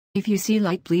If you see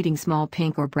light bleeding, small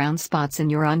pink or brown spots in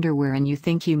your underwear and you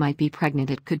think you might be pregnant,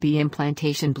 it could be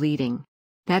implantation bleeding.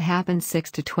 That happens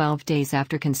 6 to 12 days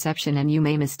after conception and you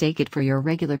may mistake it for your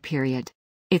regular period.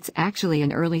 It's actually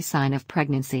an early sign of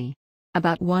pregnancy.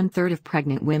 About 1/3 of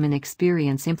pregnant women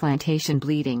experience implantation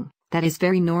bleeding. That is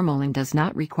very normal and does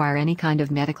not require any kind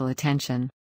of medical attention.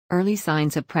 Early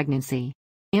signs of pregnancy: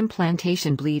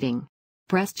 implantation bleeding,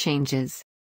 breast changes,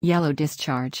 yellow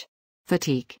discharge,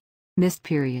 fatigue, missed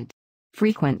period,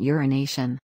 frequent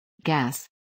urination, gas,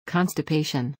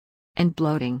 constipation, and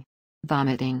bloating,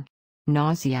 vomiting,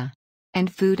 nausea,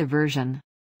 and food aversion.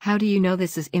 How do you know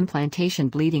this is implantation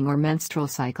bleeding or menstrual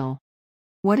cycle?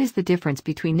 What is the difference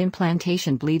between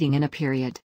implantation bleeding and a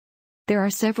period? There are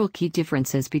several key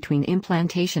differences between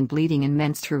implantation bleeding and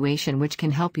menstruation which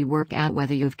can help you work out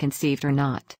whether you've conceived or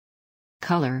not.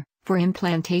 Color: for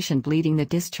implantation bleeding, the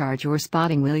discharge or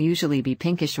spotting will usually be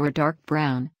pinkish or dark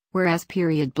brown, whereas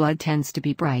period blood tends to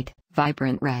be bright,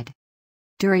 vibrant red.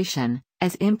 Duration: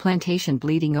 as implantation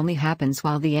bleeding only happens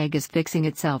while the egg is fixing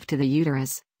itself to the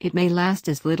uterus, it may last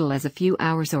as little as a few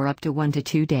hours or up to 1 to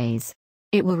 2 days.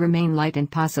 It will remain light and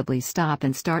possibly stop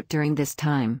and start during this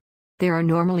time. There are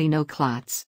normally no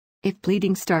clots. If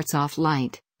bleeding starts off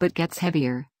light, but gets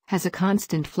heavier, has a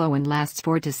constant flow and lasts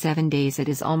 4 to 7 days, it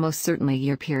is almost certainly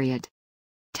your period.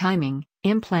 Timing: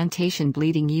 implantation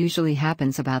bleeding usually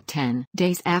happens about 10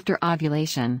 days after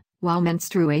ovulation, while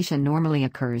menstruation normally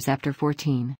occurs after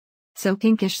 14. So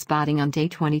pinkish spotting on day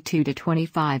 22 to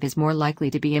 25 is more likely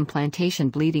to be implantation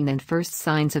bleeding than first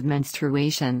signs of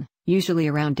menstruation, usually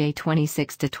around day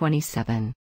 26 to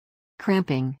 27.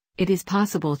 Cramping: it is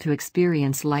possible to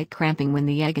experience light cramping when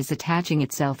the egg is attaching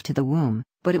itself to the womb,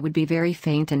 but it would be very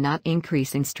faint and not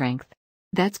increase in strength.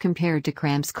 That's compared to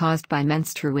cramps caused by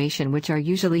menstruation, which are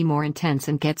usually more intense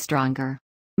and get stronger.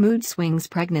 Mood swings: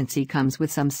 pregnancy comes with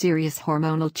some serious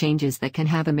hormonal changes that can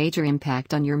have a major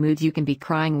impact on your mood. You can be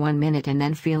crying 1 minute and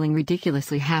then feeling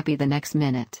ridiculously happy the next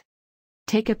minute.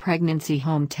 Take a pregnancy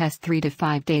home test 3 to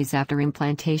 5 days after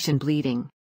implantation bleeding.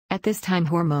 At this time,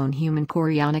 hormone human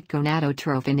chorionic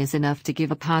gonadotrophin is enough to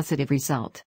give a positive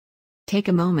result. Take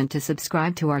a moment to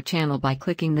subscribe to our channel by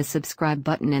clicking the subscribe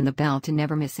button and the bell to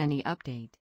never miss any update.